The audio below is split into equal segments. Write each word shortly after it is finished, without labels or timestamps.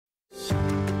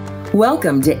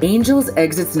Welcome to Angels,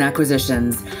 Exits, and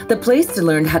Acquisitions, the place to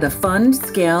learn how to fund,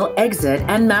 scale, exit,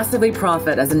 and massively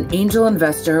profit as an angel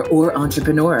investor or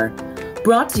entrepreneur.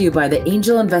 Brought to you by the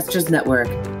Angel Investors Network.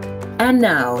 And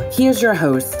now, here's your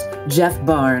host, Jeff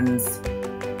Barnes.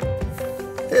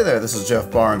 Hey there, this is Jeff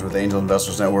Barnes with the Angel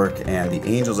Investors Network and the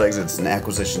Angels, Exits, and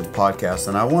Acquisitions podcast.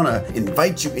 And I want to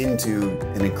invite you into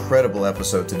an incredible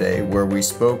episode today where we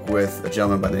spoke with a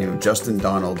gentleman by the name of Justin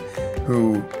Donald,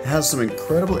 who has some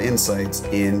incredible insights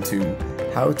into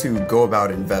how to go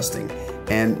about investing.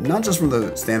 And not just from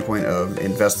the standpoint of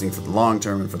investing for the long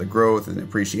term and for the growth and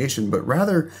appreciation, but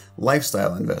rather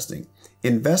lifestyle investing.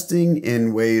 Investing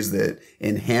in ways that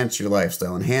enhance your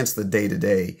lifestyle, enhance the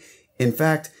day-to-day. In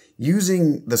fact,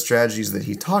 using the strategies that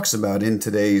he talks about in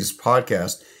today's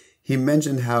podcast, he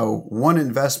mentioned how one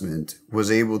investment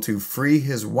was able to free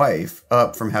his wife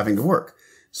up from having to work.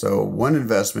 So one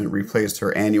investment replaced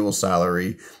her annual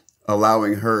salary,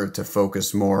 allowing her to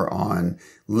focus more on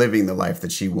living the life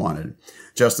that she wanted.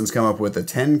 Justin's come up with the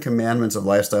 10 commandments of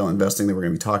lifestyle investing that we're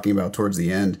going to be talking about towards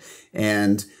the end.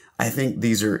 And I think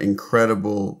these are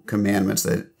incredible commandments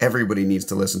that everybody needs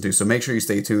to listen to. So make sure you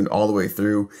stay tuned all the way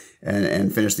through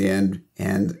and finish the end.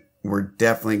 And we're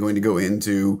definitely going to go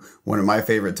into one of my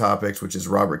favorite topics, which is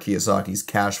Robert Kiyosaki's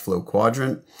cash flow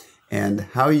quadrant, and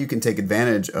how you can take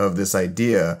advantage of this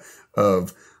idea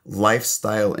of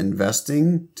lifestyle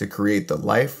investing to create the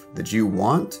life that you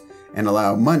want and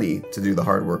allow money to do the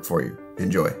hard work for you.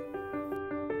 Enjoy.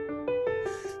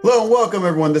 Hello and welcome,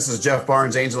 everyone. This is Jeff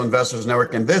Barnes, Angel Investors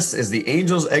Network, and this is the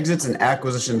Angels, Exits, and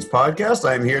Acquisitions podcast.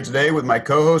 I am here today with my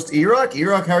co-host, Erock.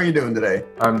 Erock, how are you doing today?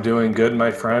 I'm doing good,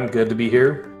 my friend. Good to be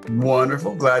here.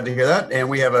 Wonderful. Glad to hear that. And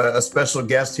we have a special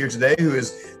guest here today who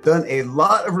has done a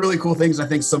lot of really cool things. I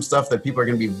think some stuff that people are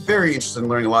going to be very interested in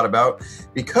learning a lot about,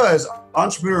 because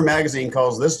Entrepreneur Magazine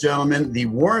calls this gentleman the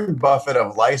Warren Buffett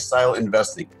of lifestyle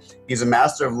investing. He's a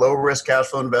master of low-risk cash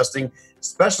flow investing,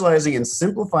 specializing in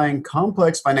simplifying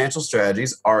complex financial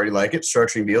strategies, already like it,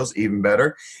 structuring deals, even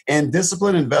better, and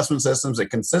disciplined investment systems that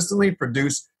consistently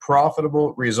produce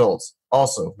profitable results.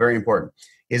 Also, very important.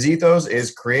 His ethos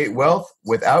is create wealth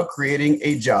without creating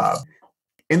a job.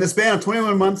 In the span of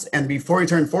 21 months and before he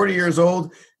turned 40 years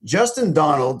old, Justin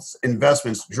Donald's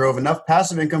investments drove enough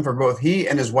passive income for both he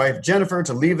and his wife, Jennifer,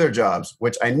 to leave their jobs,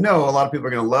 which I know a lot of people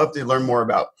are going to love to learn more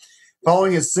about.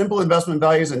 Following his simple investment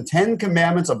values and 10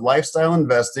 commandments of lifestyle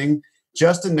investing,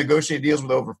 Justin negotiated deals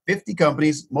with over 50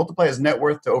 companies, multiplied his net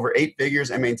worth to over 8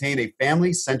 figures, and maintained a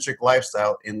family-centric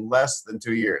lifestyle in less than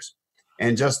 2 years.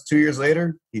 And just 2 years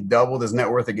later, he doubled his net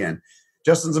worth again.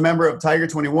 Justin's a member of Tiger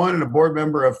 21 and a board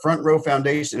member of Front Row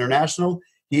Foundation International.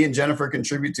 He and Jennifer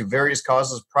contribute to various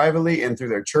causes privately and through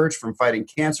their church, from fighting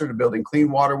cancer to building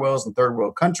clean water wells in third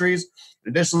world countries.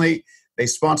 Additionally, they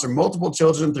sponsor multiple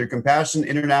children through Compassion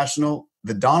International.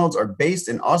 The Donalds are based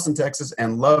in Austin, Texas,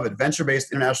 and love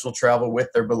adventure-based international travel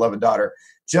with their beloved daughter.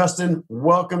 Justin,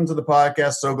 welcome to the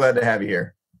podcast. So glad to have you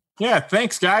here. Yeah,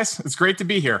 thanks, guys. It's great to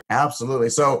be here. Absolutely.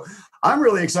 So I'm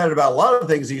really excited about a lot of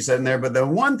things you said in there, but the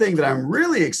one thing that I'm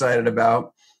really excited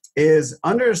about is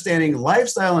understanding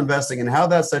lifestyle investing and how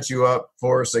that sets you up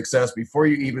for success before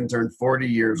you even turn 40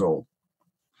 years old.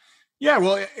 Yeah,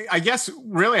 well, I guess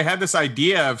really I had this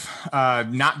idea of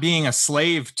not being a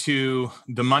slave to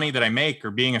the money that I make,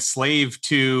 or being a slave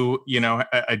to,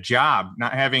 a job,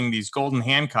 not having these golden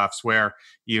handcuffs where,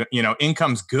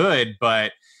 income's good,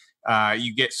 but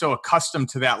you get so accustomed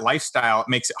to that lifestyle, it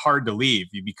makes it hard to leave.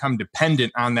 You become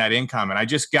dependent on that income. And I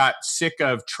just got sick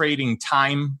of trading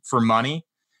time for money.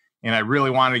 And I really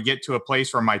wanted to get to a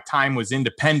place where my time was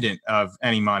independent of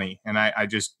any money. And I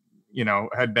just,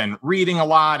 had been reading a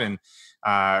lot and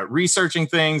researching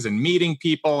things and meeting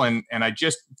people. And I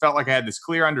just felt like I had this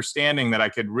clear understanding that I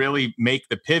could really make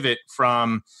the pivot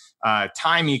from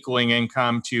time equaling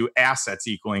income to assets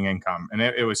equaling income. And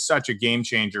it was such a game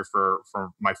changer for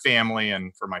my family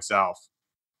and for myself.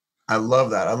 I love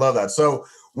that. I love that. So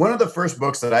one of the first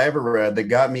books that I ever read that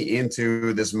got me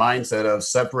into this mindset of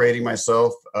separating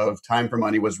myself of time for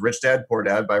money was Rich Dad, Poor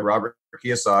Dad by Robert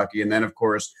Kiyosaki. And then, of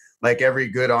course, like every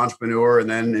good entrepreneur and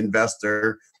then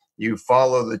investor, you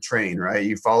follow the train, right?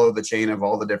 You follow the chain of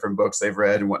all the different books they've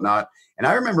read and whatnot. And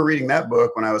I remember reading that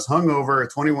book when I was hungover,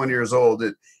 21 years old,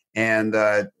 and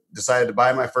decided to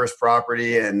buy my first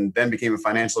property, and then became a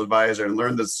financial advisor and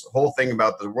learned this whole thing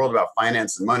about the world about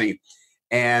finance and money.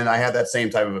 And I had that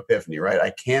same type of epiphany, right?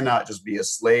 I cannot just be a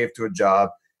slave to a job.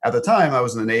 At the time, I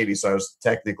was in the Navy, so I was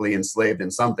technically enslaved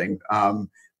in something.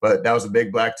 But that was a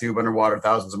big black tube underwater,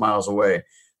 thousands of miles away.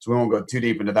 So we won't go too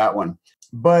deep into that one.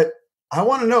 But I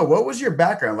want to know, what was your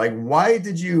background? Like, why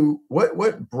did you,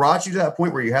 what brought you to that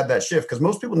point where you had that shift? Because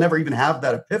most people never even have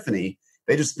that epiphany.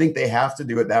 They just think they have to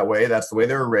do it that way. That's the way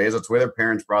they were raised. That's the way their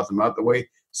parents brought them up, the way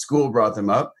school brought them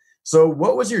up. So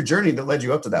what was your journey that led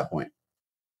you up to that point?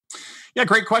 Yeah,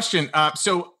 great question.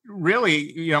 So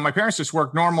really, my parents just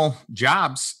worked normal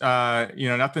jobs,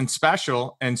 nothing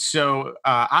special. And so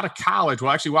out of college,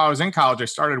 well, actually, while I was in college, I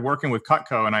started working with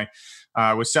Cutco, and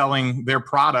I was selling their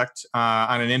product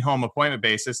on an in-home appointment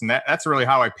basis. And that's really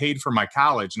how I paid for my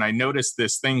college. And I noticed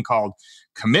this thing called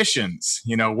commissions.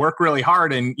 Work really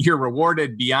hard and you're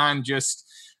rewarded beyond just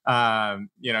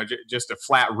just a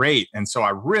flat rate. And so I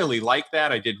really liked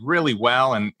that. I did really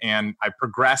well, and I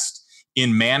progressed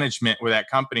in management with that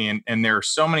company. And there are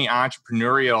so many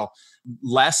entrepreneurial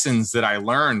lessons that I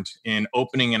learned in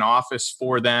opening an office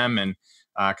for them and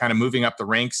kind of moving up the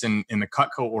ranks in the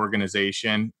Cutco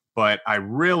organization. But I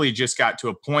really just got to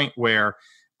a point where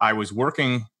I was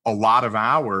working a lot of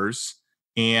hours,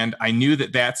 and I knew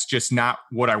that that's just not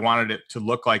what I wanted it to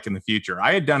look like in the future.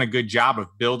 I had done a good job of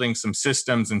building some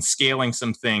systems and scaling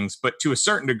some things, but to a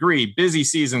certain degree, busy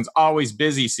season's always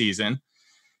busy season.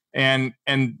 And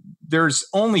there's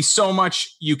only so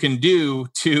much you can do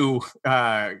to,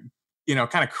 kind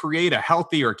of create a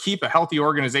healthy or keep a healthy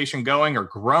organization going or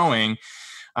growing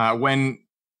when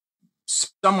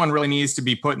someone really needs to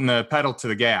be putting the pedal to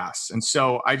the gas. And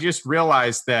so I just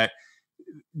realized that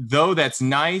though that's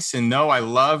nice, and though I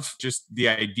love just the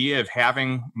idea of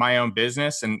having my own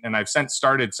business, and I've since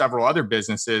started several other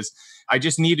businesses, I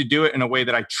just need to do it in a way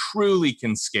that I truly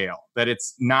can scale, that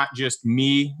it's not just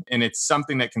me and it's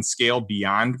something that can scale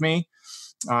beyond me.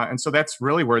 And so that's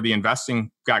really where the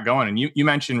investing got going. And you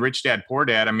mentioned Rich Dad, Poor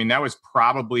Dad. I mean, that was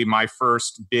probably my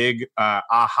first big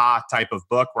aha type of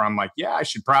book where I'm like, yeah, I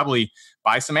should probably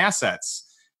buy some assets.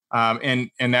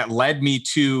 And that led me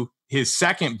to his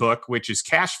second book, which is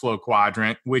Cash Flow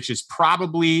Quadrant, which is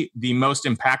probably the most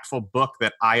impactful book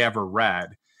that I ever read.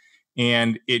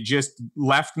 And it just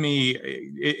left me,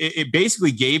 it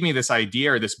basically gave me this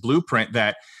idea or this blueprint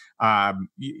that,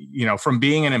 from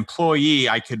being an employee,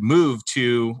 I could move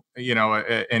to,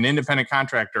 an independent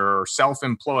contractor or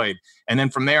self-employed. And then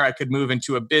from there, I could move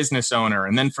into a business owner.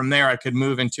 And then from there, I could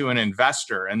move into an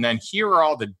investor. And then here are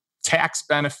all the tax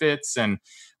benefits and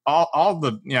all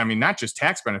the, not just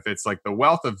tax benefits, like the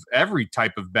wealth of every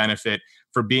type of benefit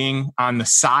for being on the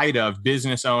side of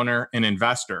business owner and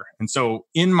investor. And so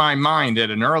in my mind, at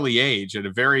an early age, at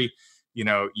a very,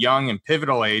 young and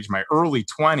pivotal age, my early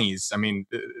 20s,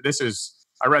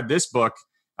 I read this book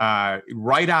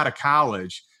right out of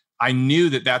college. I knew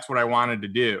that that's what I wanted to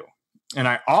do. And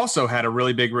I also had a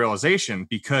really big realization,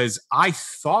 because I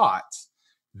thought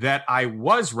that I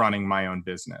was running my own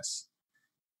business.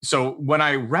 So when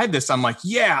I read this, I'm like,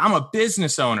 yeah, I'm a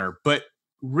business owner. But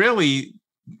really,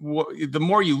 the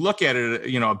more you look at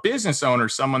it, a business owner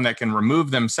is someone that can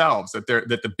remove themselves, that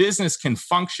the business can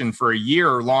function for a year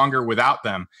or longer without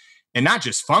them, and not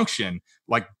just function,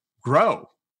 like grow,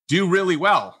 do really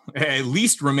well, at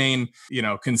least remain,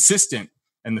 consistent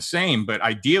and the same, but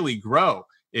ideally grow.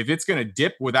 If it's going to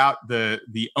dip without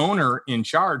the owner in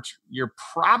charge, you're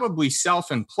probably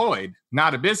self-employed,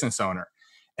 not a business owner.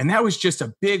 And that was just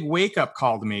a big wake-up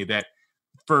call to me, that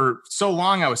for so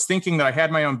long I was thinking that I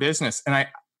had my own business, and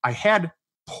I had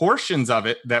portions of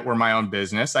it that were my own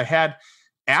business. I had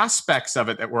aspects of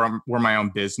it that were my own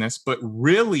business, but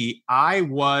really I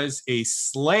was a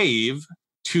slave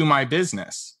to my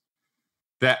business,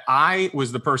 that I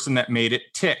was the person that made it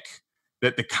tick,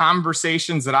 that the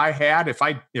conversations that I had,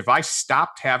 if I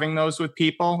stopped having those with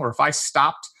people, or if I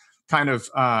stopped kind of,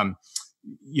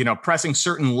 pressing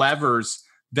certain levers,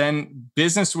 then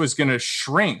business was going to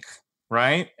shrink,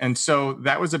 right? And so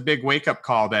that was a big wake-up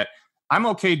call, that I'm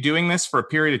okay doing this for a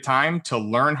period of time to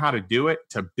learn how to do it,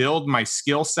 to build my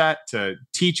skill set, to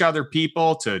teach other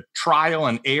people, to trial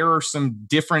and error some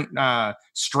different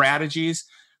strategies.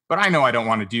 But I know I don't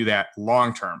want to do that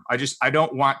long-term. I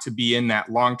don't want to be in that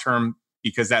long-term,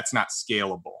 because that's not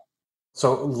scalable.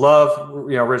 So love,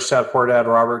 Rich Dad, Poor Dad,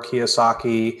 Robert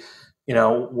Kiyosaki,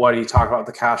 what he talked about,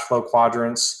 the cash flow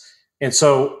quadrants. And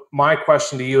so my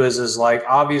question to you is like,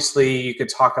 obviously you could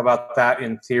talk about that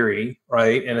in theory,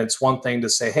 right? And it's one thing to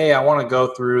say, hey, I want to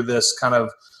go through this kind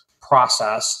of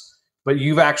process, but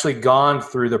you've actually gone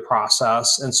through the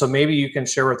process. And so maybe you can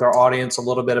share with our audience a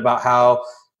little bit about how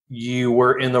you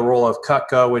were in the role of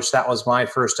Cutco, which that was my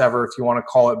first ever, if you want to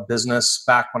call it, business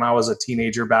back when I was a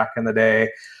teenager back in the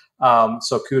day.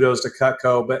 So kudos to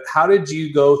Cutco. But how did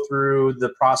you go through the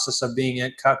process of being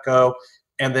at Cutco?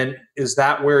 And then is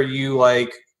that where you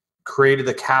created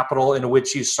the capital in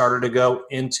which you started to go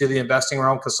into the investing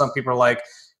realm? Because some people are like,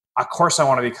 of course I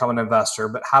want to become an investor,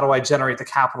 but how do I generate the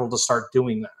capital to start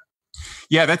doing that?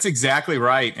 Yeah, that's exactly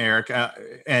right, Eric.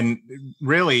 And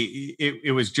really,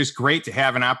 it was just great to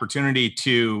have an opportunity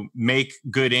to make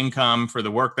good income for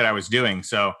the work that I was doing.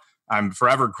 So I'm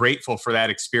forever grateful for that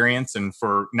experience and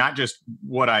for not just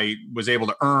what I was able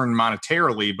to earn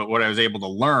monetarily, but what I was able to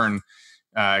learn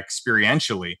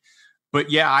experientially. But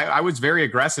yeah, I was very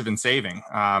aggressive in saving.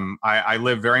 I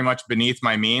live very much beneath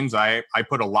my means. I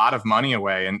put a lot of money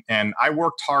away, and I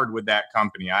worked hard with that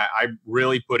company. I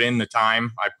really put in the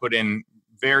time. I put in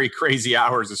very crazy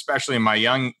hours, especially in my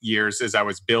young years as I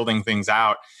was building things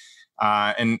out.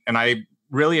 And I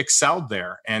really excelled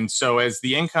there. And so as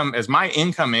my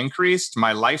income increased,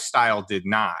 my lifestyle did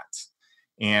not.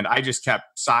 And I just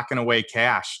kept socking away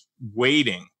cash,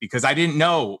 waiting, because I didn't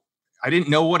know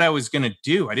what I was going to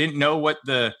do. I didn't know what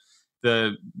the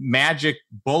magic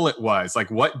bullet was.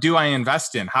 Like, what do I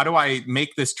invest in? How do I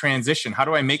make this transition? How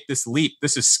do I make this leap?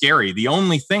 This is scary. The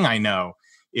only thing I know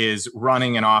is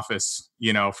running an office,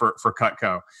 for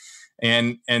Cutco.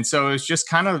 And so it's just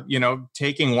kind of,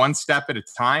 taking one step at a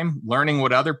time, learning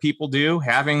what other people do,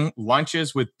 having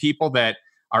lunches with people that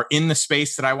are in the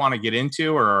space that I want to get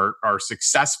into or are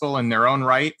successful in their own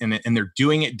right, and they're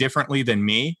doing it differently than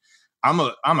me. I'm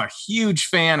a huge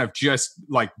fan of just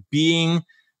like being,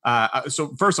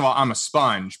 so first of all, I'm a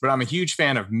sponge, but I'm a huge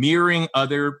fan of mirroring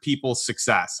other people's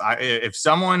success. If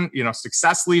someone,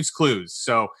 success leaves clues.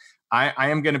 So I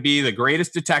am going to be the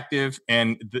greatest detective,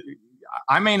 and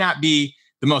I may not be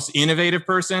the most innovative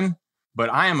person, but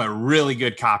I am a really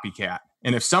good copycat.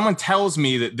 And if someone tells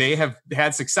me that they have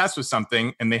had success with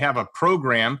something and they have a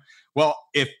program, well,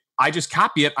 if I just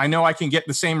copy it, I know I can get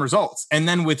the same results. And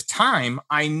then with time,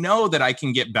 I know that I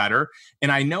can get better, and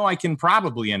I know I can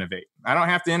probably innovate. I don't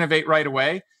have to innovate right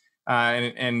away.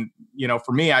 And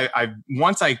for me,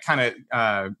 once I kind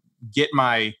of get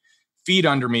my feet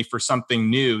under me for something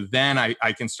new, then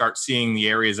I can start seeing the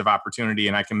areas of opportunity,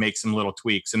 and I can make some little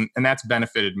tweaks. And that's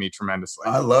benefited me tremendously.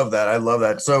 I love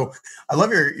that. So I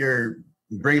love your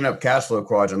bringing up cash flow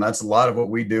quadrant. That's a lot of what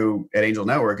we do at Angel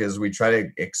Network is we try to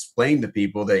explain to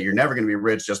people that you're never going to be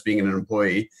rich just being an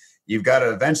employee. You've got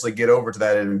to eventually get over to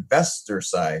that investor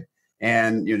side,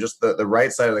 and just the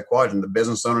right side of the quadrant, the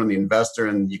business owner and the investor.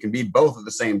 And you can be both at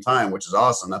the same time, which is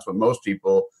awesome. That's what most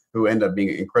people who end up being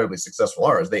incredibly successful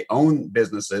are, is they own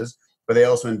businesses, but they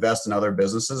also invest in other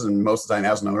businesses. And most of the time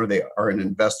as an owner, they are an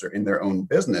investor in their own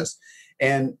business.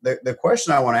 And the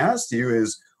question I want to ask to you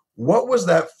is, what was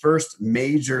that first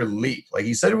major leap? Like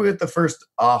you said, what the first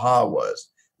aha was,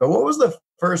 but what was the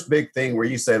first big thing where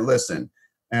you said, listen,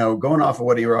 going off of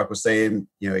what Erock was saying,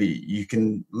 you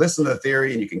can listen to the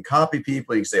theory and you can copy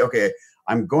people. And you can say, okay,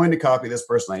 I'm going to copy this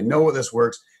person. I know what this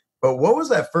works. But what was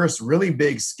that first really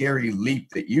big, scary leap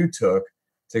that you took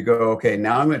to go, okay,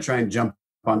 now I'm going to try and jump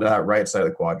onto that right side of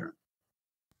the quadrant?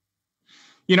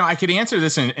 I could answer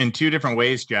this in two different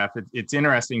ways, Jeff. It's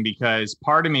interesting because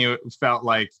part of me felt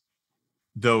like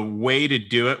the way to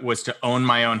do it was to own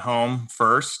my own home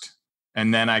first,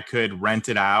 and then I could rent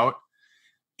it out.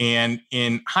 And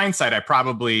in hindsight, I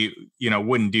probably,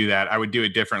 wouldn't do that. I would do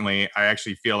it differently. I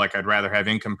actually feel like I'd rather have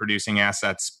income producing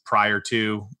assets prior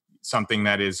to something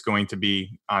that is going to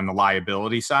be on the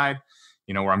liability side,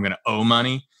 where I'm going to owe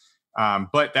money.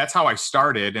 But that's how I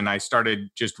started. And I started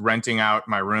just renting out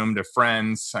my room to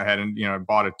friends. I had,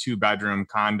 bought a 2-bedroom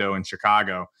condo in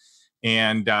Chicago,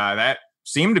 and that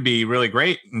seemed to be really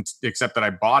great, except that I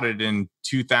bought it in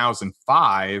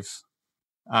 2005.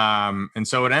 And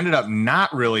so it ended up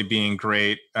not really being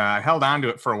great. I held on to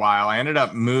it for a while. I ended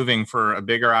up moving for a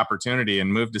bigger opportunity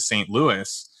and moved to St.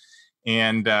 Louis.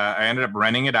 And I ended up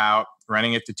renting it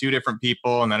to 2 different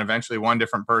people, and then eventually 1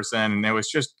 different person. And it was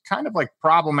just kind of like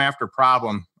problem after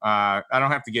problem. I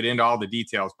don't have to get into all the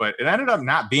details, but it ended up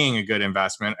not being a good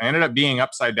investment. I ended up being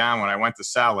upside down when I went to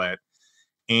sell it.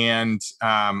 And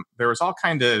there was all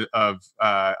kind of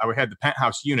I had the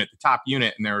penthouse unit, the top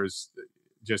unit, and there was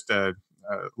just a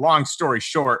long story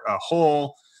short,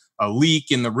 a leak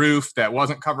in the roof that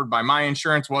wasn't covered by my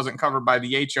insurance, wasn't covered by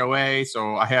the HOA.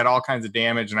 So I had all kinds of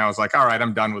damage, and I was like, all right,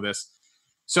 I'm done with this.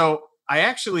 So I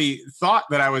actually thought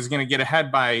that I was going to get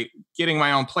ahead by getting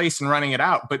my own place and running it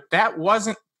out, but that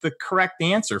wasn't the correct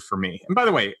answer for me. And by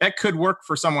the way, that could work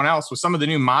for someone else with some of the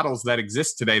new models that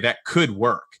exist today. That could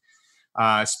work,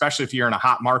 especially if you're in a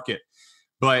hot market.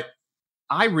 But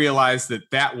I realized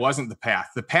that wasn't the path.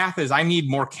 The path is I need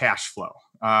more cash flow.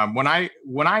 When I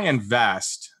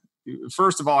invest,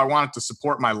 first of all, I want it to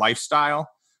support my lifestyle.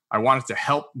 I want it to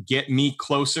help get me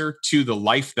closer to the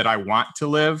life that I want to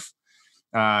live.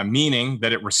 meaning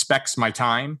that it respects my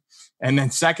time. And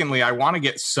then secondly, I want to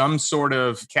get some sort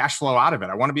of cash flow out of it.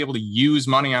 I want to be able to use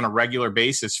money on a regular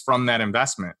basis from that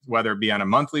investment, whether it be on a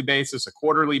monthly basis, a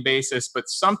quarterly basis, but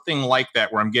something like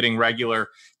that where I'm getting regular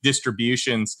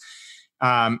distributions.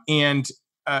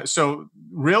 So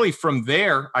really from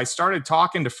there, I started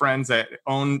talking to friends that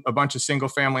own a bunch of single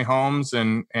family homes.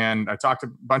 And I talked to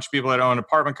a bunch of people that own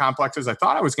apartment complexes. I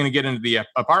thought I was going to get into the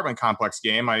apartment complex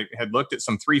game. I had looked at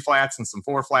some 3 flats and some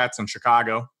 4 flats in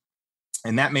Chicago,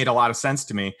 and that made a lot of sense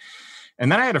to me.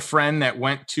 And then I had a friend that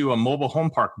went to a mobile home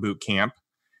park boot camp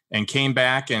and came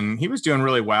back, and he was doing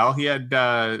really well. He had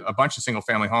a bunch of single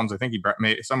family homes. I think he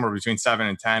made somewhere between 7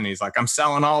 and 10. He's like, I'm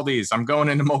selling all these. I'm going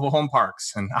into mobile home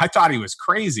parks. And I thought he was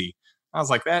crazy. I was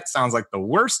like, that sounds like the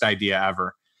worst idea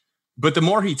ever. But the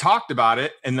more he talked about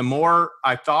it and the more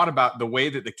I thought about the way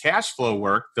that the cash flow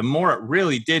worked, the more it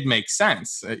really did make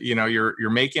sense. You're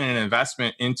making an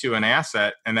investment into an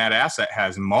asset, and that asset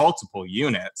has multiple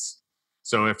units.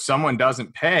 So if someone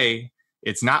doesn't pay,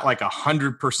 it's not like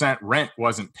 100% rent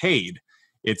wasn't paid.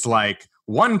 It's like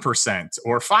 1%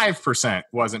 or 5%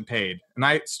 wasn't paid. And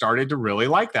I started to really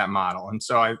like that model. And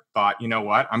so I thought, you know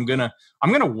what, I'm going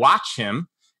to watch him,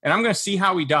 and I'm going to see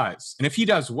how he does. And if he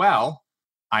does well,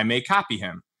 I may copy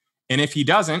him. And if he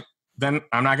doesn't, then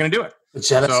I'm not going to do it. The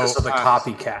genesis of the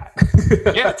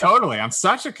copycat. Yeah, totally. I'm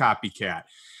such a copycat.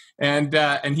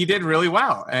 And he did really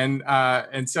well. And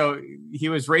so he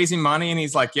was raising money, and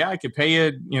he's like, yeah, I could pay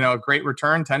you, a great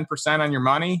return, 10% on your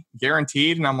money,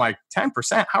 guaranteed. And I'm like,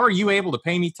 10%? How are you able to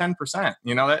pay me 10%?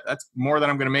 That's more than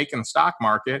I'm going to make in the stock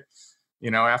market,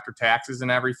 after taxes and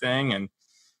everything. And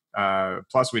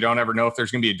plus we don't ever know if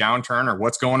there's going to be a downturn or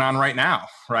what's going on right now.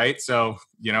 Right. So,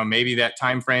 maybe that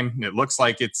time frame, it looks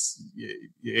like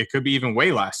it could be even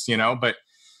way less, but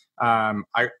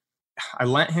I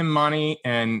lent him money,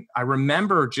 and I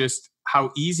remember just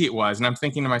how easy it was. And I'm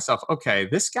thinking to myself, okay,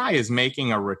 this guy is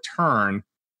making a return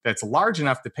that's large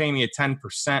enough to pay me a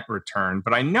 10% return,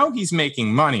 but I know he's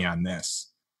making money on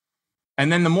this.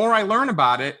 And then the more I learn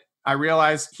about it, I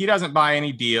realize he doesn't buy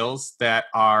any deals that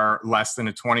are less than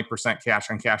a 20% cash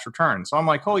on cash return. So I'm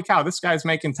like, holy cow, this guy's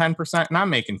making 10% and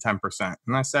I'm making 10%.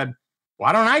 And I said,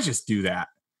 why don't I just do that?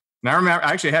 And I remember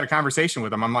I actually had a conversation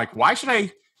with him. I'm like, why should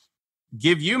I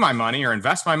give you my money or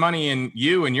invest my money in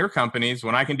you and your companies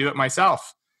when I can do it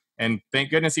myself? And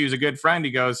thank goodness he was a good friend.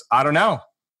 He goes, I don't know.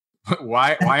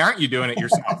 Why aren't you doing it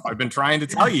yourself? I've been trying to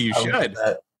tell you should.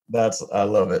 I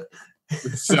love it.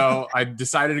 So I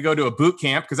decided to go to a boot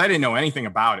camp because I didn't know anything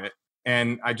about it.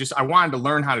 And I wanted to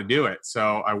learn how to do it.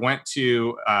 So I went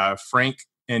to Frank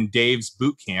and Dave's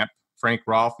boot camp, Frank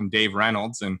Rolfe and Dave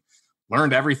Reynolds, and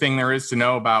learned everything there is to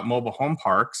know about mobile home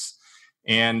parks.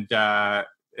 And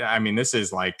this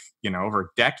is over a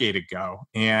decade ago.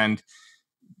 And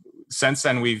since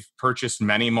then, we've purchased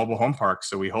many mobile home parks.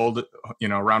 So we hold,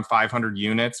 around 500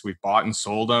 units. We've bought and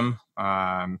sold them.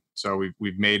 So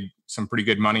we've made some pretty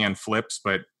good money on flips,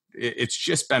 but it's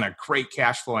just been a great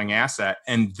cash flowing asset.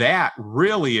 And that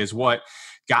really is what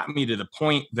got me to the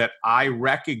point that I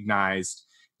recognized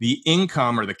the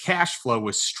income or the cash flow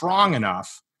was strong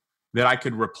enough that I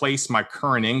could replace my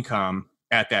current income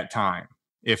at that time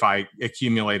if I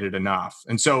accumulated enough.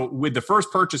 And so with the first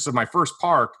purchase of my first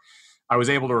park, I was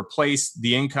able to replace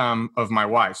the income of my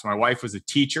wife. So my wife was a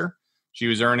teacher. She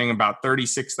was earning about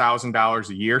 $36,000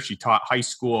 a year. She taught high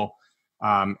school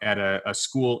at a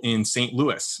school in St.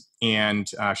 Louis, and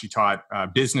she taught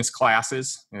business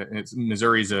classes.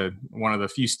 Missouri's one of the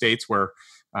few states where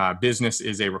business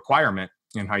is a requirement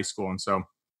in high school, and so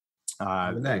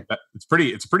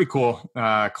it's a pretty cool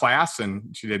class.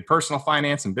 And she did personal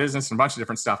finance and business and a bunch of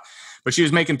different stuff. But she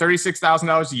was making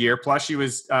 $36,000 a year. Plus, she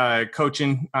was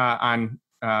coaching on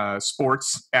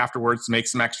sports afterwards to make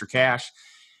some extra cash.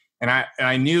 And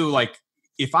I knew,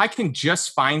 if I can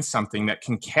just find something that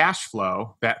can cash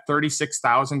flow that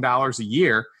 $36,000 a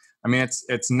year,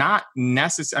 it's not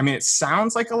necessary. It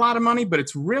sounds like a lot of money, but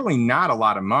it's really not a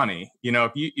lot of money.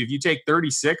 If you take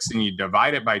 36 and you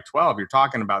divide it by 12, you're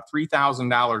talking about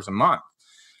 $3,000 a month.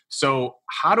 So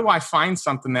how do I find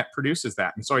something that produces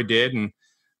that? And so I did, and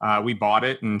we bought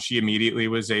it, and she immediately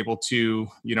was able to,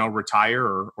 retire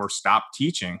or stop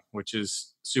teaching, which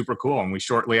is super cool. And we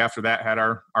shortly after that had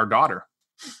our daughter.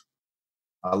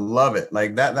 I love it.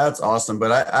 That's awesome.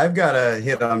 But I've got to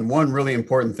hit on one really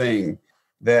important thing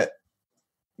that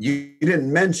you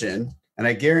didn't mention. And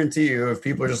I guarantee you, if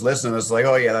people are just listening, it's like,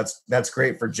 oh yeah, that's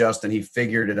great for Justin. He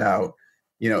figured it out.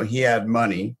 He had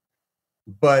money,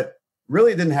 but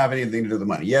really didn't have anything to do with the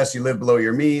money. Yes, you live below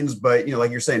your means, but like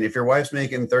you're saying, if your wife's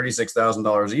making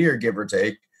 $36,000 a year, give or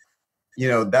take,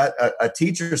 that a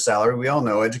teacher's salary, we all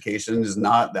know education is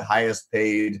not the highest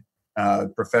paid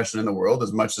profession in the world,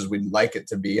 as much as we'd like it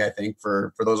to be, I think,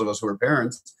 for those of us who are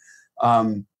parents.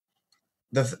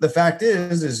 The fact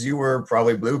is you were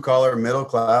probably blue collar, middle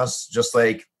class, just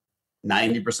like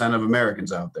 90% of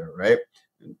Americans out there, right?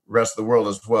 Rest of the world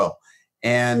as well.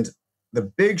 And the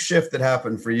big shift that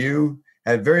happened for you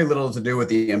had very little to do with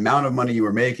the amount of money you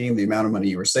were making, the amount of money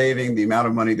you were saving, the amount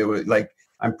of money that was like,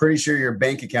 I'm pretty sure your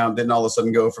bank account didn't all of a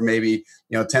sudden go from maybe,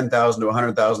 10,000 to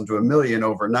 100,000 to $1 million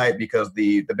overnight because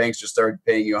the banks just started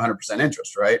paying you 100%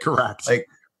 interest, right? Correct. Like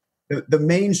the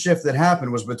main shift that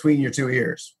happened was between your two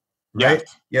ears, right?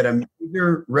 Yeah. You had a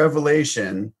major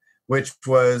revelation, which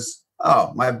was,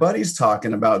 oh, my buddy's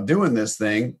talking about doing this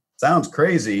thing. Sounds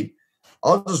crazy.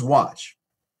 I'll just watch.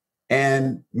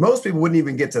 And most people wouldn't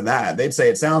even get to that. They'd say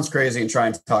it sounds crazy and try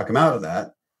and talk them out of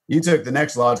that. You took the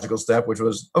next logical step, which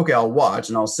was, okay, I'll watch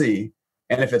and I'll see.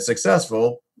 And if it's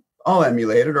successful, I'll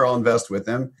emulate it or I'll invest with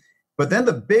them. But then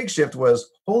the big shift was,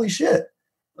 holy shit,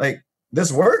 like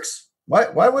this works? Why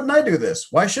wouldn't I do this?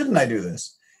 Why shouldn't I do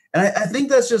this? And I think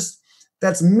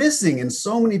that's missing in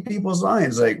so many people's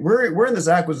minds. Like we're in this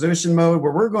acquisition mode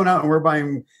where we're going out and we're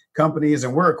buying companies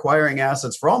and we're acquiring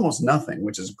assets for almost nothing,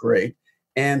 which is great,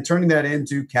 and turning that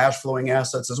into cash flowing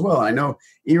assets as well. And I know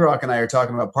Erock and I are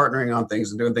talking about partnering on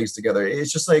things and doing things together.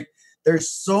 It's just like there's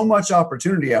so much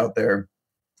opportunity out there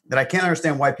that I can't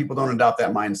understand why people don't adopt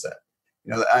that mindset.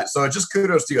 So just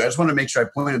kudos to you. I just want to make sure I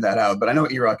pointed that out, but I know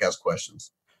Erock has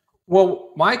questions.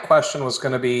 Well, my question was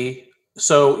going to be,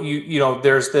 so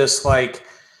there's this like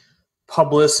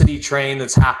publicity train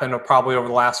that's happened probably over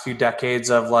the last few decades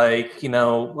of like,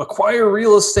 acquire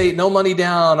real estate, no money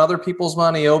down, other people's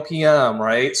money, OPM,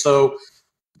 right? So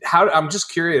I'm just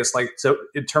curious, like, so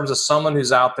in terms of someone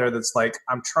who's out there that's like,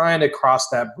 I'm trying to cross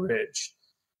that bridge,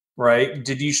 right?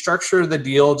 Did you structure the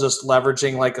deal just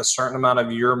leveraging like a certain amount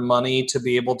of your money to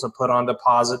be able to put on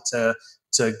deposit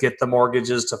to get the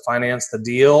mortgages to finance the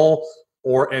deal?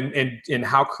 Or and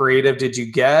how creative did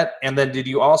you get? And then did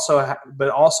you also,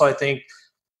 I think,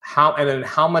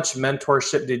 how much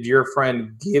mentorship did your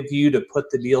friend give you to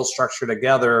put the deal structure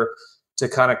together to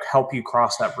kind of help you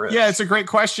cross that bridge? Yeah, it's a great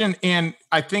question. And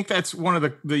I think that's one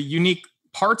of the unique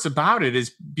parts about it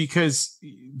is because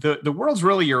the world's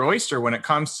really your oyster when it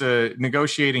comes to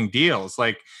negotiating deals.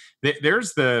 Like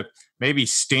there's the maybe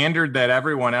standard that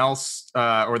everyone else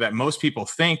or that most people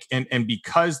think. And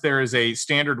because there is a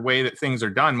standard way that things are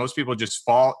done, most people just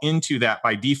fall into that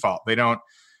by default. They don't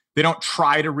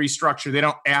try to restructure. They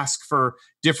don't ask for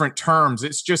different terms.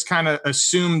 It's just kind of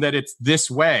assume that it's this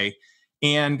way.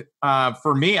 And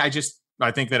for me, I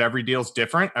think that every deal is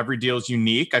different. Every deal is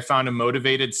unique. I found a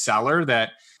motivated seller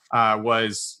that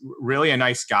was really a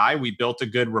nice guy. We built a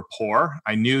good rapport.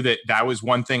 I knew that was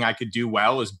one thing I could do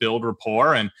well is build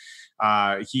rapport. And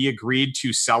he agreed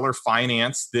to seller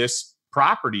finance this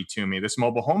property to me, this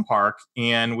mobile home park.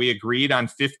 And we agreed on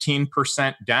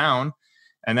 15% down.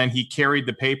 And then he carried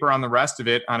the paper on the rest of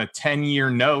it on a 10-year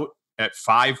note at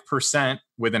 5%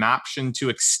 with an option to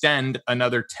extend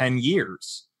another 10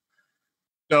 years.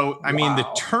 So, I mean, the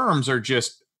terms are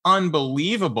just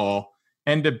unbelievable.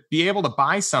 And to be able to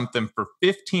buy something for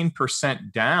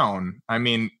 15% down, I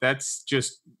mean, that's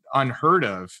just unheard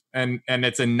of. And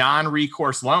it's a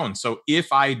non-recourse loan. So if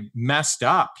I messed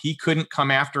up, he couldn't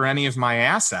come after any of my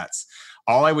assets.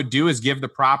 All I would do is give the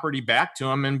property back to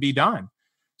him and be done.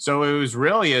 So it was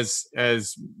really as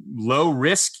low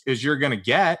risk as you're going to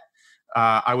get.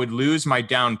 I would lose my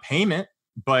down payment,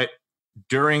 but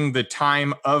during the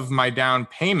time of my down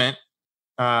payment,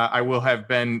 I will have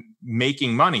been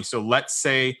making money. So let's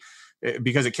say,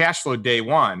 because it cash flow day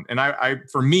one, and I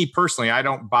for me personally, I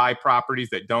don't buy properties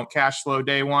that don't cash flow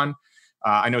day one.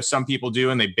 I know some people do,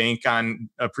 and they bank on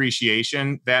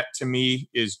appreciation. That to me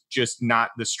is just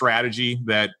not the strategy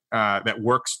that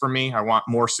works for me. I want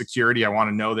more security. I want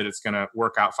to know that it's going to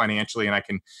work out financially, and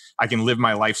I can live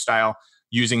my lifestyle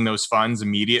using those funds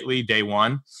immediately day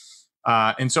one.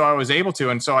 And so I was able to,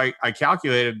 and so I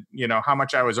calculated, how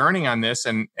much I was earning on this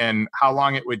and how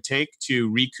long it would take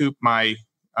to recoup my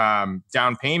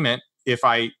down payment if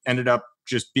I ended up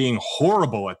just being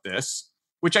horrible at this,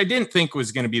 which I didn't think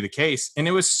was going to be the case. And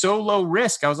it was so low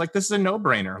risk. I was like, this is a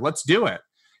no-brainer. Let's do it.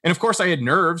 And of course I had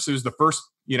nerves. It was the first,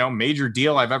 major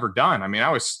deal I've ever done. I mean, I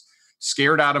was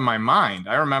scared out of my mind.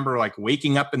 I remember like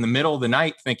waking up in the middle of the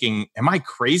night thinking, am I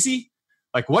crazy?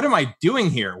 Like, what am I doing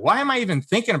here? Why am I even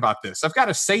thinking about this? I've got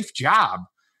a safe job.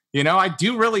 I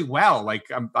do really well. Like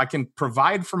I can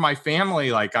provide for my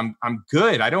family. Like I'm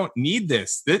good. I don't need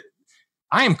this.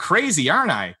 I am crazy,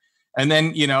 aren't I? And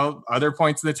then, other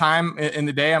points of the time in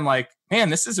the day, I'm like, man,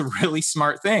 this is a really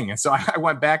smart thing. And so I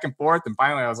went back and forth, and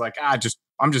finally I was like, I'm just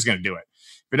going to do it.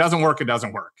 If it doesn't work, it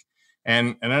doesn't work. And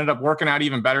it ended up working out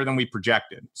even better than we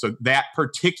projected. So that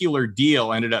particular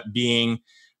deal ended up being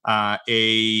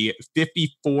a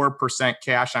 54%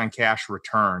 cash on cash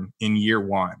return in year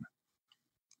one.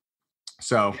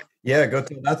 So yeah, go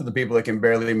tell that to the people that can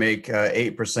barely make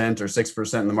 8% or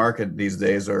 6% in the market these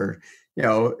days. Or,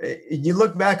 you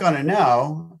look back on it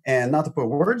now, and not to put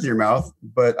words in your mouth,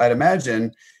 but I'd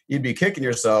imagine you'd be kicking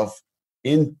yourself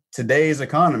in today's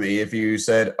economy if you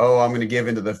said, oh, I'm going to give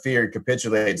into the fear and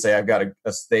capitulate and say I've got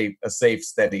a safe,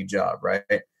 steady job, right?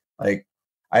 Like,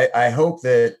 I hope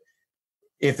that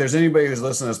if there's anybody who's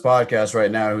listening to this podcast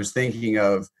right now who's thinking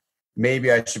of,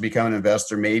 maybe I should become an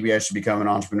investor, maybe I should become an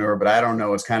entrepreneur, but I don't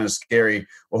know, it's kind of scary.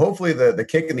 Well, hopefully the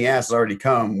kick in the ass has already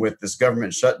come with this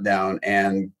government shutdown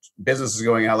and businesses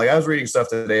going out. Like, I was reading stuff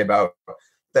today about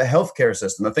the healthcare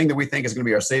system, the thing that we think is going to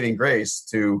be our saving grace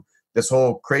to this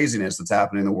whole craziness that's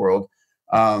happening in the world.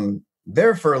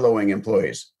 They're furloughing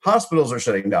employees. Hospitals are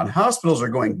shutting down. Hospitals are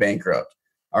going bankrupt.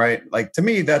 All right. Like, to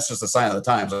me, that's just a sign of the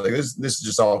times. Like, this is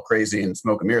just all crazy and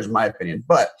smoke and mirrors, in my opinion.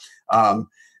 But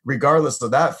regardless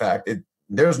of that fact,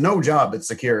 there's no job that's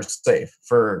secure or safe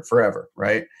for forever.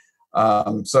 Right.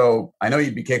 So I know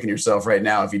you'd be kicking yourself right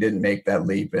now if you didn't make that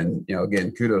leap. And,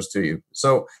 again, kudos to you.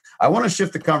 So I want to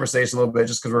shift the conversation a little bit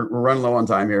just because we're running low on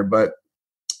time here. But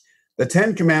the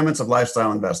 10 commandments of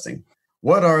lifestyle investing.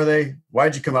 What are they?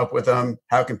 Why'd you come up with them?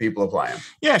 How can people apply them?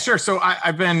 Yeah, sure. So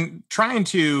I've been trying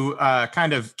to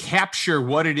kind of capture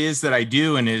what it is that I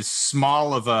do in as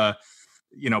small of a,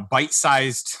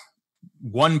 bite-sized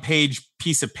one-page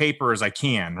piece of paper as I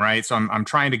can, right? So I'm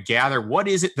trying to gather what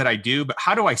is it that I do, but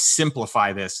how do I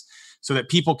simplify this so that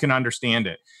people can understand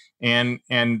it? And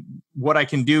what I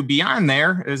can do beyond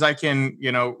there is I can,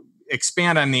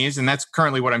 expand on these. And that's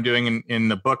currently what I'm doing in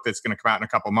the book that's going to come out in a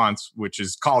couple of months, which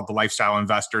is called The Lifestyle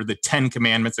Investor, the 10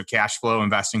 Commandments of Cash Flow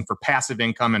Investing for Passive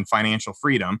Income and Financial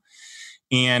Freedom.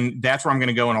 And that's where I'm going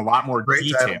to go in a lot more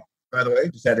detail. Title, by the way,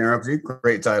 just had to interrupt you.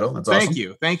 Great title. That's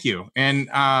awesome. Thank you.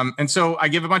 And so I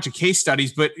give a bunch of case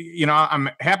studies, but I'm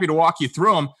happy to walk you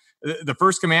through them. The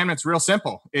first commandment's real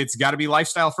simple. It's got to be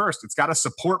lifestyle first. It's got to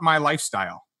support my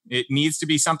lifestyle. It needs to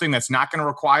be something that's not going to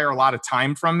require a lot of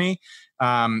time from me.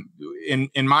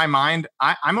 In my mind,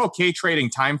 I'm okay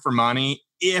trading time for money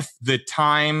if the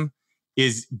time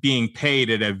is being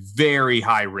paid at a very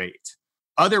high rate.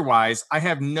 Otherwise, I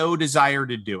have no desire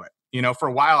to do it. For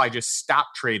a while, I just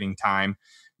stopped trading time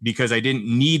because I didn't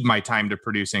need my time to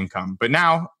produce income. But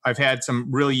now I've had some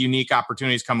really unique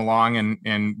opportunities come along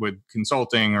and with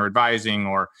consulting or advising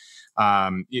or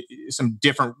some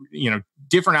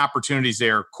different opportunities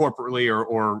there corporately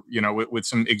or with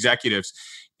some executives.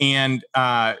 And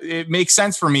it makes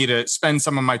sense for me to spend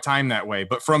some of my time that way.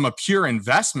 But from a pure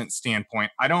investment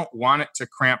standpoint, I don't want it to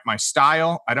cramp my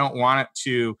style. I don't want it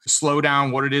to slow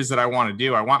down what it is that I want to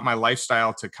do. I want my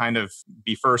lifestyle to kind of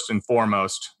be first and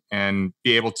foremost and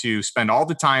be able to spend all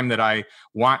the time that I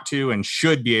want to and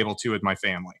should be able to with my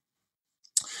family.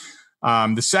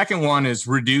 The second one is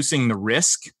reducing the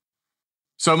risk.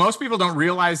 So most people don't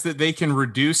realize that they can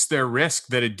reduce their risk,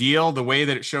 that a deal, the way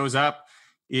that it shows up,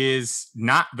 is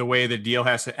not the way the deal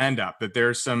has to end up, that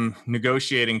there's some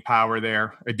negotiating power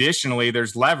there. Additionally,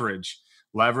 there's leverage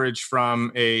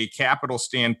from a capital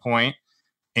standpoint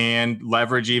and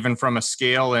leverage even from a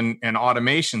scale and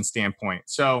automation standpoint.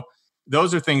 So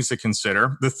those are things to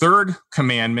consider. The third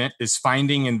commandment is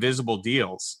finding invisible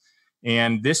deals.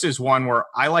 And this is one where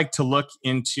I like to look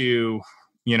into,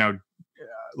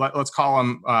 let's call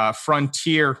them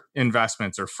frontier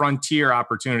investments or frontier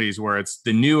opportunities, where it's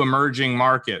the new emerging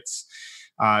markets.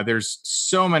 There's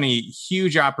so many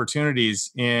huge opportunities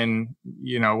in,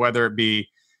 whether it be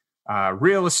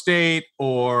real estate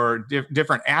or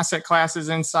different asset classes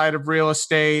inside of real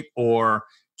estate, or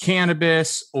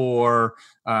cannabis, or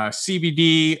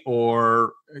CBD,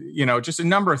 or just a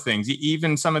number of things.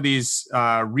 Even some of these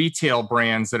retail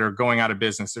brands that are going out of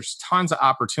business. There's tons of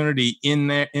opportunity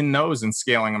in those and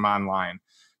scaling them online.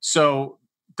 So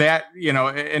that,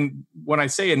 and when I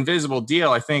say invisible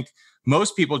deal, I think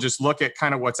most people just look at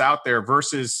kind of what's out there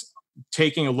versus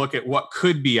taking a look at what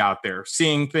could be out there,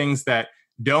 seeing things that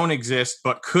don't exist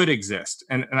but could exist,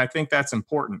 and I think that's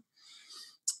important.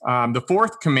 The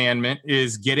fourth commandment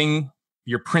is getting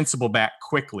your principal back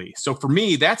quickly. So for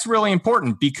me, that's really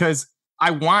important because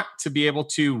I want to be able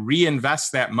to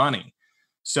reinvest that money.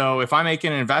 So if I make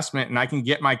an investment and I can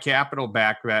get my capital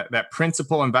back, that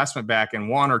principal investment back in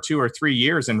 1 or 2 or 3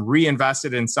 years and reinvest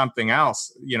it in something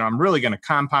else, I'm really going to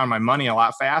compound my money a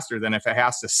lot faster than if it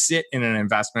has to sit in an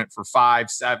investment for 5,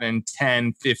 7,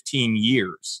 10, 15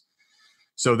 years.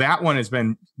 So that one has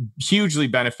been hugely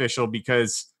beneficial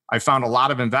because I found a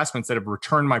lot of investments that have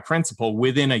returned my principal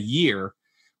within a year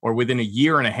or within a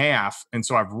year and a half. And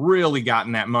so I've really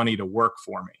gotten that money to work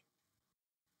for me.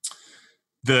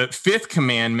 The fifth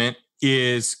commandment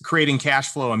is creating cash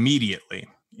flow immediately.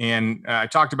 And I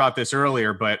talked about this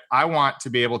earlier, but I want to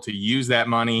be able to use that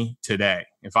money today.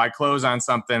 If I close on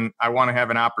something, I want to have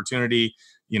an opportunity,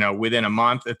 within a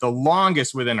month, at the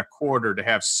longest within a quarter, to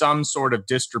have some sort of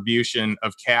distribution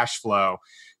of cash flow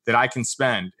that I can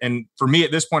spend. And for me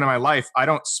at this point in my life, I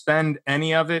don't spend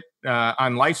any of it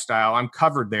on lifestyle. I'm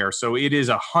covered there. So it is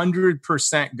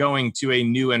 100% going to a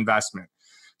new investment.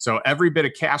 So every bit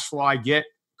of cash flow I get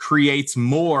creates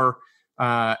more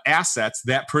assets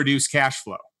that produce cash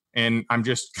flow. And I'm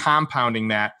just compounding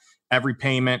that every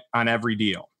payment on every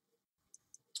deal.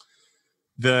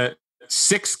 The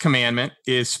sixth commandment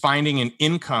is finding an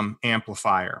income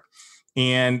amplifier.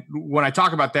 And when I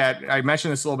talk about that, I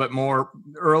mentioned this a little bit more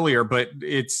earlier, but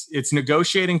it's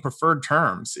negotiating preferred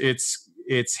terms.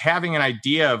 It's having an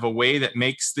idea of a way that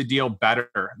makes the deal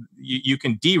better. You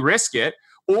can de-risk it,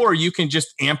 or you can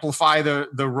just amplify the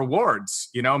rewards.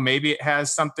 Maybe it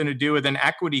has something to do with an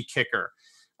equity kicker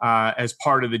as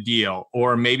part of the deal,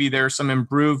 or maybe there's some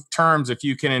improved terms if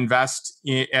you can invest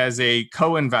as a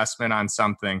co-investment on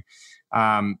something,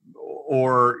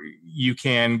 or you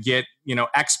can get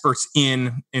experts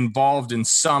involved in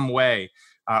some way,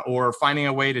 or finding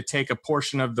a way to take a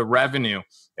portion of the revenue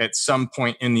at some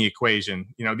point in the equation.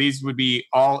 These would be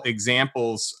all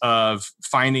examples of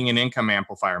finding an income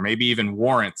amplifier, maybe even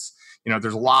warrants.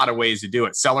 There's a lot of ways to do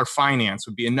it. Seller finance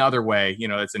would be another way.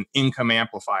 It's an income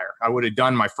amplifier. I would have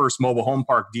done my first mobile home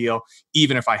park deal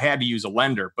even if I had to use a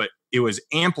lender, but it was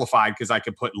amplified because I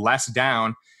could put less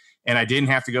down and I didn't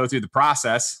have to go through the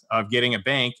process of getting a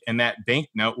bank, and that bank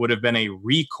note would have been a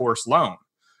recourse loan.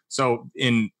 So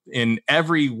in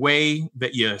every way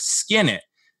that you skin it,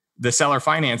 the seller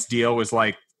finance deal was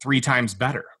like 3 times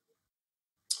better.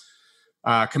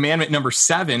 Commandment number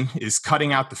 7 is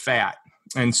cutting out the fat.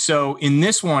 And so in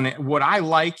this one, what I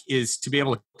like is to be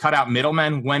able to cut out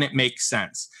middlemen when it makes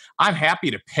sense. I'm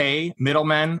happy to pay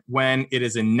middlemen when it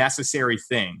is a necessary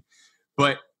thing,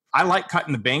 but I like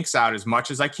cutting the banks out as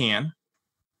much as I can.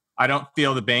 I don't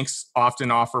feel the banks often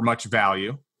offer much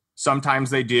value. Sometimes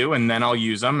they do, and then I'll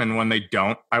use them. And when they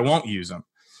don't, I won't use them.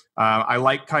 I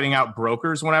like cutting out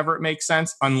brokers whenever it makes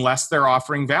sense, unless they're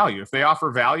offering value. If they offer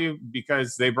value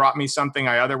because they brought me something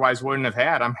I otherwise wouldn't have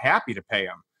had, I'm happy to pay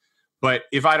them. But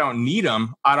if I don't need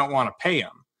them, I don't want to pay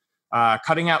them.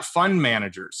 Cutting out fund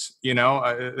managers,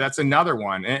 that's another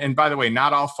one. And by the way,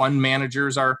 not all fund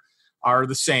managers are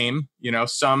the same.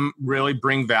 Some really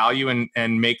bring value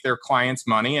and make their clients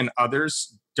money, and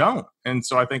others don't. And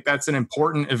so I think that's an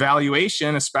important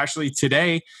evaluation, especially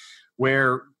today,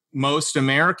 where most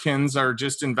Americans are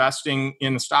just investing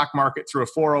in the stock market through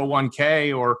a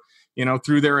 401k or,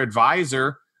 through their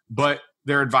advisor, but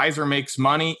their advisor makes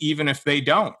money even if they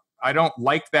don't. I don't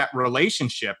like that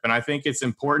relationship. And I think it's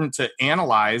important to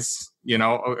analyze,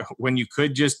 when you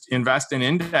could just invest in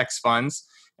index funds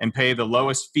and pay the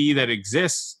lowest fee that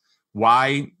exists,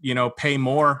 why, pay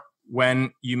more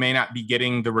when you may not be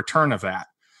getting the return of that.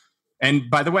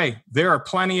 And by the way, there are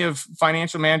plenty of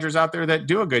financial managers out there that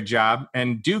do a good job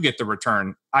and do get the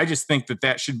return. I just think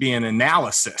that should be an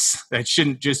analysis. That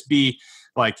shouldn't just be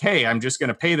like, hey, I'm just going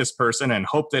to pay this person and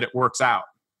hope that it works out.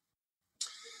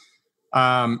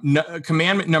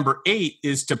 Commandment number 8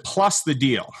 is to plus the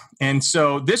deal. And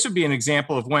so this would be an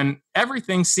example of when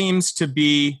everything seems to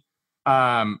be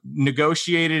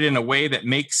negotiated in a way that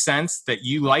makes sense, that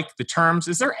you like the terms.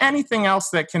 Is there anything else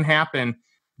that can happen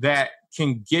that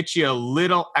can get you a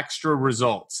little extra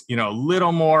results, a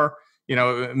little more,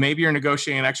 maybe you're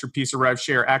negotiating an extra piece of rev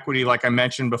share equity, like I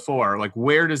mentioned before. Like,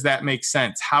 where does that make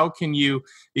sense? How can you,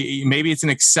 maybe it's an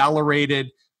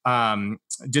accelerated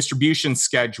distribution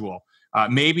schedule.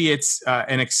 Maybe it's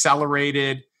an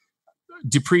accelerated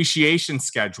depreciation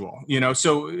schedule,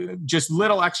 so just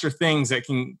little extra things that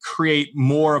can create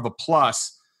more of a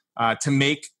plus to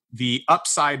make the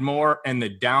upside more and the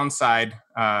downside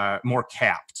more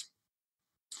capped.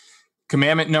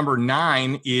 Commandment number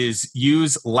 9 is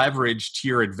use leverage to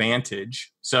your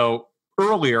advantage. So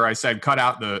earlier I said cut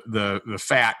out the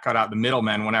fat, cut out the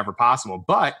middlemen whenever possible,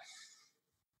 but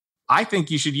I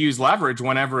think you should use leverage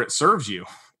whenever it serves you.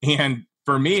 And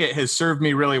for me, it has served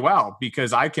me really well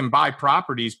because I can buy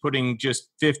properties putting just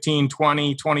 15,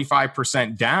 20,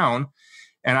 25% down,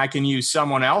 and I can use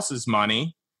someone else's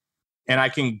money and I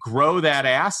can grow that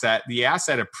asset. The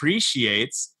asset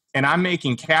appreciates, and I'm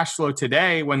making cash flow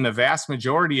today when the vast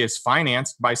majority is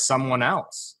financed by someone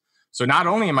else. So not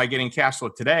only am I getting cash flow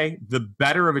today, the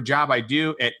better of a job I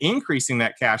do at increasing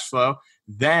that cash flow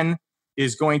then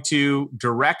is going to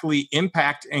directly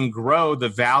impact and grow the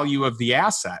value of the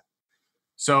asset.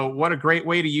 So what a great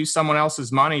way to use someone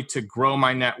else's money to grow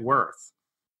my net worth.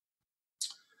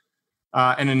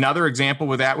 And another example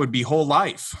with that would be whole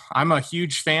life. I'm a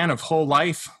huge fan of whole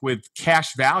life with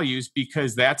cash values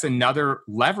because that's another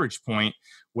leverage point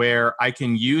where I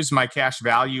can use my cash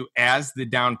value as the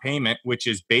down payment, which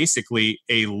is basically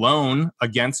a loan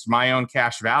against my own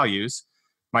cash values.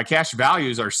 My cash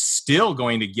values are still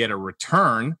going to get a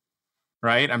return,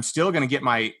 right? I'm still going to get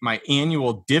my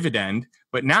annual dividend,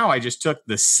 but now I just took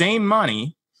the same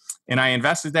money and I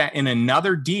invested that in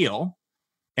another deal,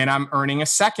 and I'm earning a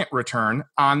second return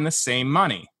on the same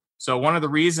money. So one of the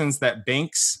reasons that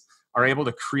banks are able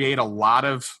to create a lot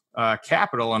of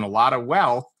capital and a lot of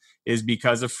wealth is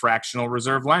because of fractional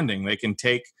reserve lending. They can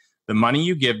take the money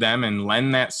you give them and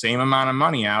lend that same amount of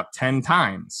money out 10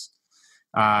 times.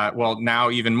 Well, now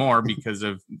even more because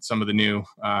of some of the new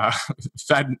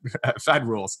Fed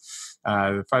rules,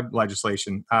 Fed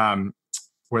legislation,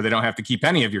 where they don't have to keep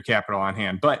any of your capital on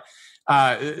hand. But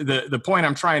the point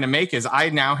I'm trying to make is I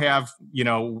now have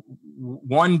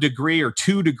 1 degree or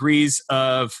 2 degrees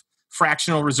of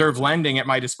fractional reserve lending at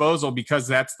my disposal because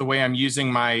that's the way I'm using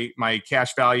my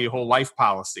cash value whole life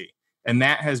policy, and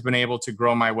that has been able to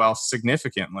grow my wealth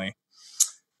significantly.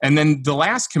 And then the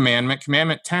last commandment,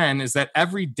 commandment 10, is that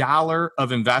every dollar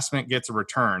of investment gets a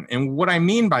return. And what I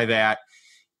mean by that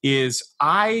is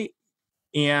I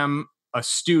am a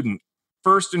student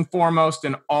first and foremost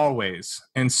and always.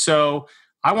 And so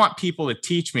I want people to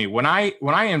teach me when I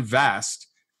invest,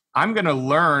 I'm going to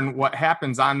learn what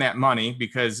happens on that money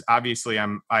because obviously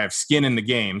I have skin in the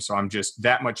game. So I'm just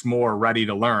that much more ready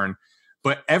to learn.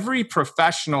 But every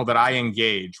professional that I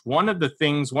engage, one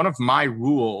of my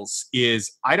rules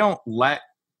is I don't let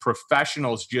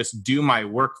professionals just do my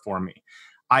work for me.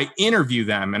 I interview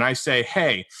them and I say,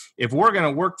 hey, if we're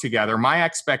going to work together, my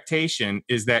expectation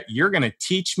is that you're going to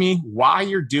teach me why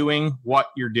you're doing what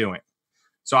you're doing.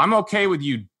 So I'm okay with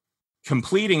you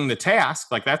completing the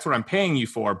task, like that's what I'm paying you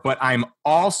for, but I'm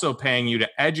also paying you to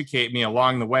educate me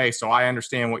along the way so I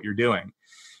understand what you're doing.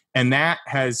 And that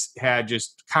has had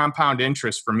just compound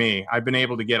interest for me. I've been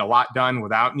able to get a lot done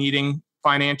without needing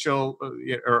financial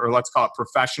or let's call it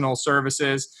professional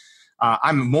services.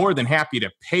 I'm more than happy to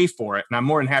pay for it. And I'm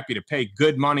more than happy to pay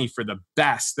good money for the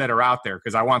best that are out there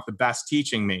because I want the best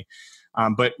teaching me.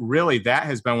 But really, that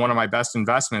has been one of my best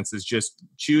investments is just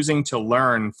choosing to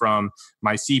learn from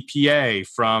my CPA,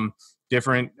 from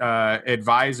different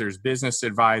advisors, business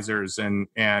advisors,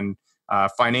 and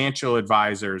financial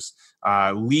advisors,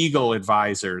 legal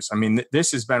advisors. I mean,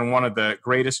 this has been one of the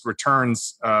greatest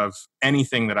returns of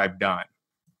anything that I've done.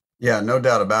 Yeah, no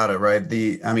doubt about it, right?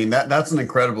 That's an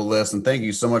incredible list, and thank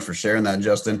you so much for sharing that,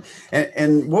 Justin.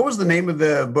 And what was the name of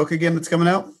the book again that's coming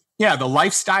out? Yeah, The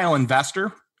Lifestyle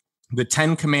Investor, The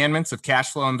 10 Commandments of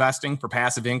Cash Flow Investing for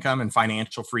Passive Income and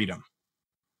Financial Freedom.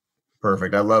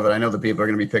 Perfect. I love it. I know the people are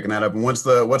going to be picking that up. And what's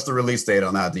the release date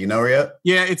on that? Do you know yet?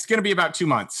 Yeah, it's going to be about 2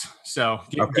 months. So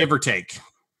give or take.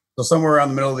 So somewhere around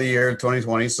the middle of the year,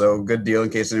 2020. So good deal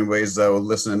in case anybody's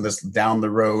listening to this down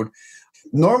the road.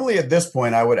 Normally at this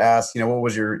point, I would ask, what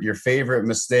was your favorite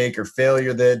mistake or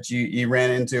failure that you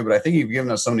ran into? But I think you've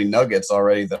given us so many nuggets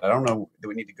already that I don't know that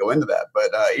we need to go into that.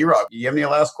 But Erock, you have any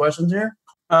last questions here?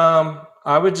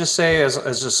 I would just say as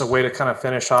just a way to kind of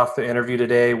finish off the interview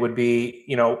today would be,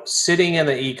 sitting in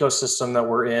the ecosystem that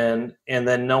we're in and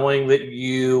then knowing that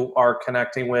you are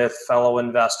connecting with fellow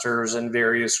investors in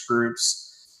various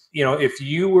groups. If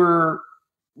you were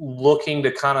looking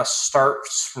to kind of start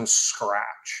from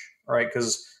scratch, right?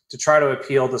 Because to try to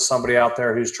appeal to somebody out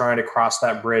there who's trying to cross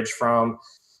that bridge from,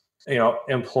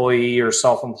 employee or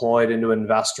self-employed into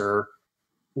investor,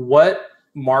 what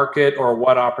market or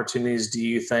what opportunities do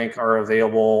you think are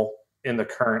available in the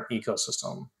current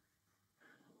ecosystem?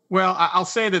 Well, I'll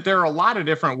say that there are a lot of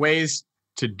different ways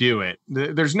to do it.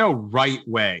 There's no right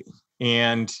way.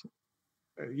 And,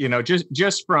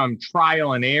 just from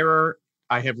trial and error,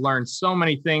 I have learned so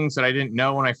many things that I didn't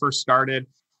know when I first started.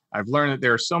 I've learned that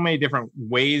there are so many different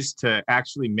ways to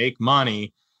actually make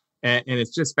money. And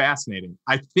it's just fascinating.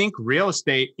 I think real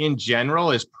estate in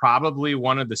general is probably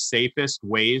one of the safest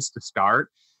ways to start.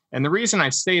 And the reason I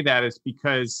say that is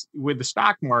because with the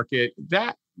stock market,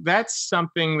 that that's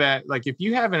something that, like, if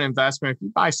you have an investment, if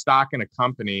you buy stock in a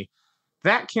company,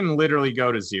 that can literally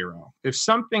go to zero. If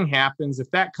something happens, if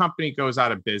that company goes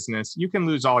out of business, you can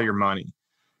lose all your money.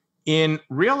 In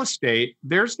real estate,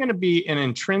 there's going to be an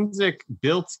intrinsic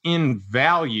built-in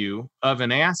value of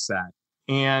an asset.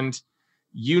 And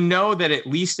you know that at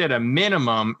least at a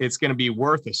minimum, it's going to be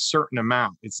worth a certain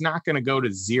amount. It's not going to go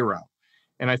to zero.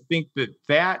 And I think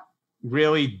that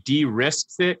really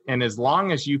de-risks it. And as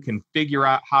long as you can figure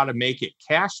out how to make it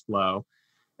cash flow,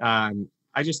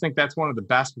 I just think that's one of the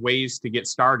best ways to get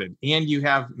started. And you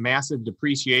have massive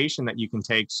depreciation that you can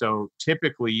take. So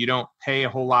typically you don't pay a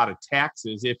whole lot of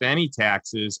taxes, if any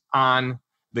taxes, on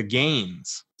the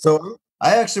gains. So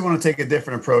I actually want to take a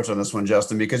different approach on this one,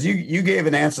 Justin, because you gave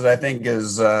an answer that I think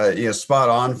is spot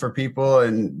on for people,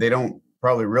 and they don't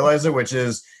probably realize it, which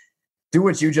is do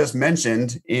what you just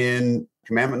mentioned in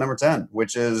commandment number 10,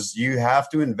 which is you have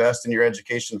to invest in your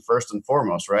education first and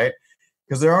foremost, right?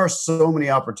 Because there are so many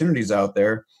opportunities out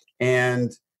there.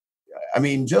 And I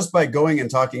mean, just by going and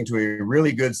talking to a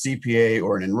really good CPA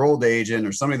or an enrolled agent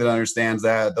or somebody that understands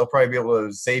that, they'll probably be able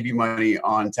to save you money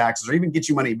on taxes or even get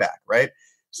you money back, right?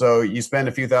 So you spend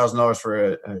a few $1,000s for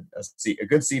a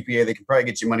good CPA, they can probably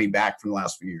get you money back from the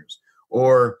last few years.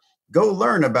 Or go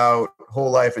learn about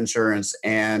whole life insurance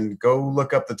and go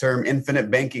look up the term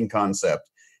infinite banking concept.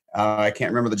 I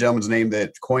can't remember the gentleman's name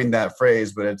that coined that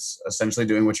phrase, but it's essentially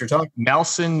doing what you're talking about.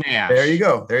 Nelson Nash. There you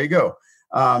go.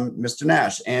 Mr.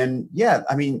 Nash. And yeah,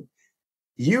 I mean,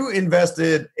 you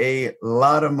invested a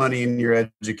lot of money in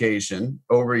your education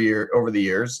over the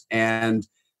years. And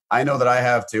I know that I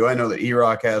have too. I know that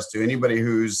Erock has too. Anybody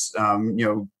who's,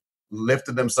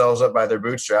 lifted themselves up by their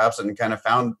bootstraps and kind of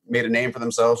made a name for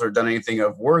themselves or done anything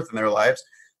of worth in their lives,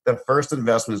 the first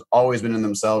investment has always been in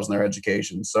themselves and their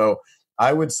education. So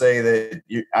I would say that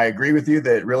I agree with you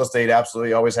that real estate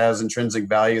absolutely always has intrinsic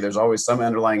value. There's always some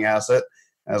underlying asset,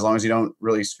 as long as you don't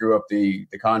really screw up the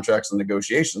contracts and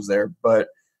negotiations there. But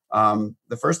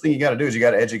the first thing you got to do is you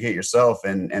got to educate yourself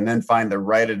and then find the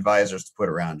right advisors to put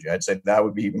around you. I'd say that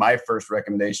would be my first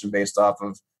recommendation based off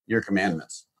of your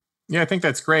commandments. Yeah, I think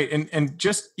that's great. And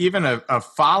just even a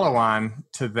follow-on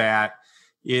to that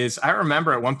is, I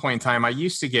remember at one point in time, I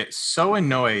used to get so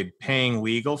annoyed paying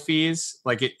legal fees.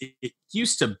 Like it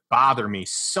used to bother me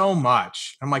so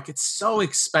much. I'm like, it's so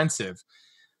expensive.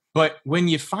 But when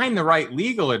you find the right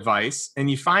legal advice and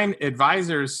you find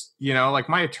advisors, like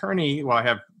my attorney, well, I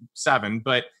have 7,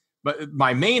 but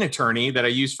my main attorney that I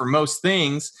use for most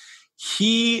things,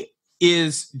 he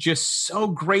is just so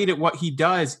great at what he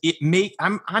does.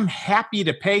 I'm happy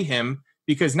to pay him,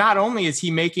 because not only is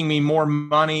he making me more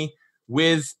money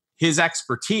with his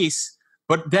expertise,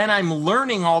 but then I'm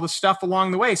learning all the stuff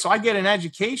along the way. So I get an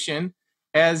education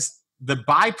as the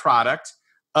byproduct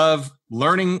of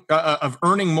learning, of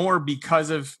earning more because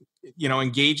of,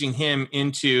 engaging him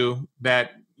into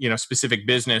that, specific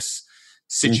business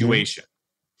situation.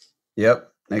 Mm-hmm. Yep,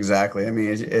 exactly. I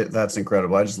mean, that's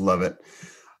incredible. I just love it.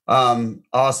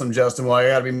 Awesome, Justin. Well, I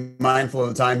got to be mindful of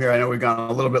the time here. I know we've gone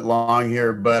a little bit long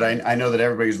here, but I know that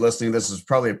everybody who's listening to this is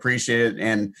probably appreciated.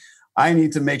 And I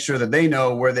need to make sure that they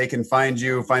know where they can find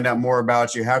you, find out more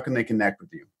about you. How can they connect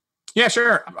with you? Yeah,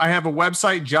 sure. I have a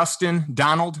website,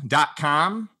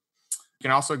 justindonald.com. You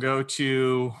can also go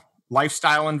to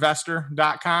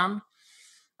lifestyleinvestor.com.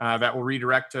 That will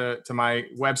redirect to my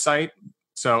website.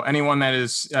 So anyone that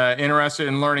is interested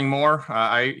in learning more,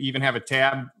 I even have a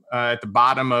tab at the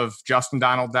bottom of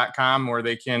justindonald.com where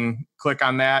they can click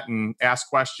on that and ask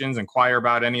questions, inquire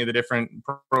about any of the different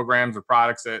programs or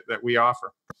products that we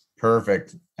offer.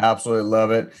 Perfect. Absolutely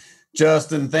love it.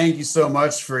 Justin, thank you so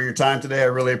much for your time today. I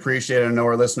really appreciate it. I know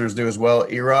our listeners do as well.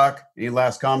 Erock, any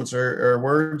last comments or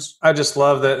words? I just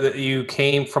love that you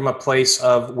came from a place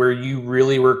of where you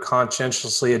really were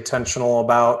conscientiously intentional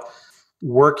about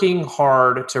working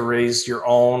hard to raise your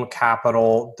own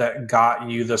capital that got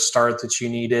you the start that you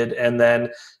needed. And then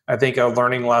I think a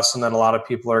learning lesson that a lot of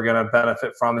people are going to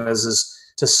benefit from is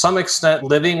to some extent,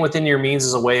 living within your means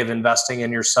is a way of investing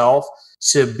in yourself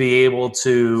to be able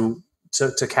to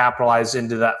capitalize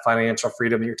into that financial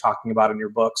freedom that you're talking about in your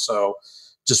book. So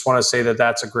just want to say that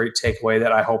that's a great takeaway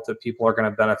that I hope that people are going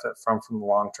to benefit from the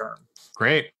long term.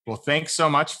 Great. Well, thanks so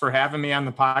much for having me on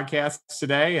the podcast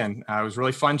today. And it was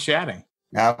really fun chatting.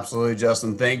 Absolutely,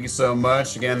 Justin. Thank you so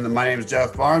much. Again, my name is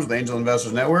Jeff Barnes with Angel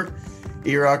Investors Network.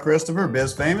 Erock Christopher,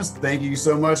 Biz Famous. Thank you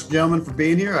so much, gentlemen, for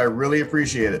being here. I really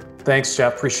appreciate it. Thanks,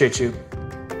 Jeff. Appreciate you.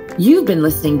 You've been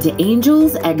listening to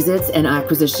Angels, Exits, and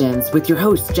Acquisitions with your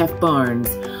host, Jeff Barnes,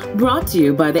 brought to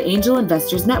you by the Angel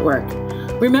Investors Network.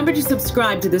 Remember to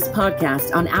subscribe to this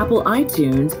podcast on Apple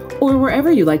iTunes or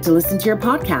wherever you like to listen to your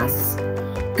podcasts.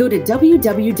 Go to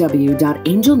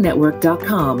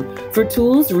www.angelnetwork.com for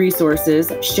tools,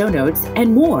 resources, show notes,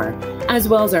 and more, as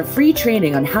well as our free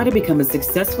training on how to become a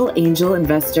successful angel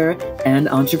investor and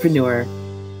entrepreneur.